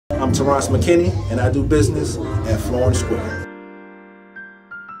I'm Terrence McKinney, and I do business at Florence Square.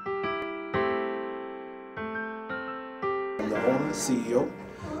 I'm the owner, CEO.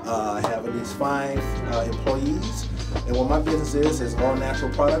 I have at least 5 employees, and what my business is all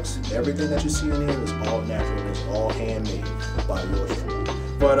natural products. Everything that you see in here is all natural. It's all handmade by yours truly.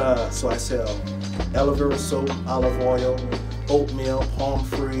 But so I sell aloe vera soap, olive oil, oatmeal,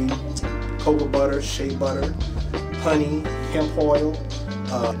 palm-free, cocoa butter, shea butter, honey, hemp oil.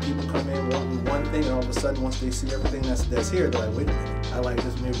 People come in wanting one thing, and all of a sudden, once they see everything that's here, they're like, wait a minute, I like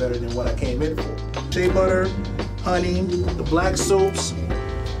this maybe better than what I came in for. Shea butter, honey, the black soaps,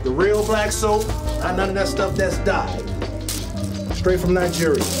 the real black soap, not none of that stuff that's dyed. Straight from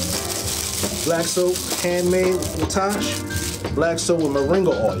Nigeria. Black soap, handmade with Tosh, black soap with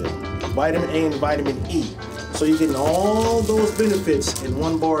moringa oil, vitamin A and vitamin E. So you're getting all those benefits in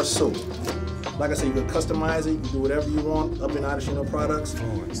one bar of soap. Like I said, you can customize it, you can do whatever you want up in Adesino Products,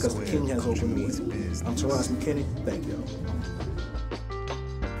 because the king has opened the way. I'm Terrence McKinney, thank you.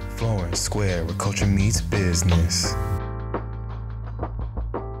 Florence Square, where culture meets business.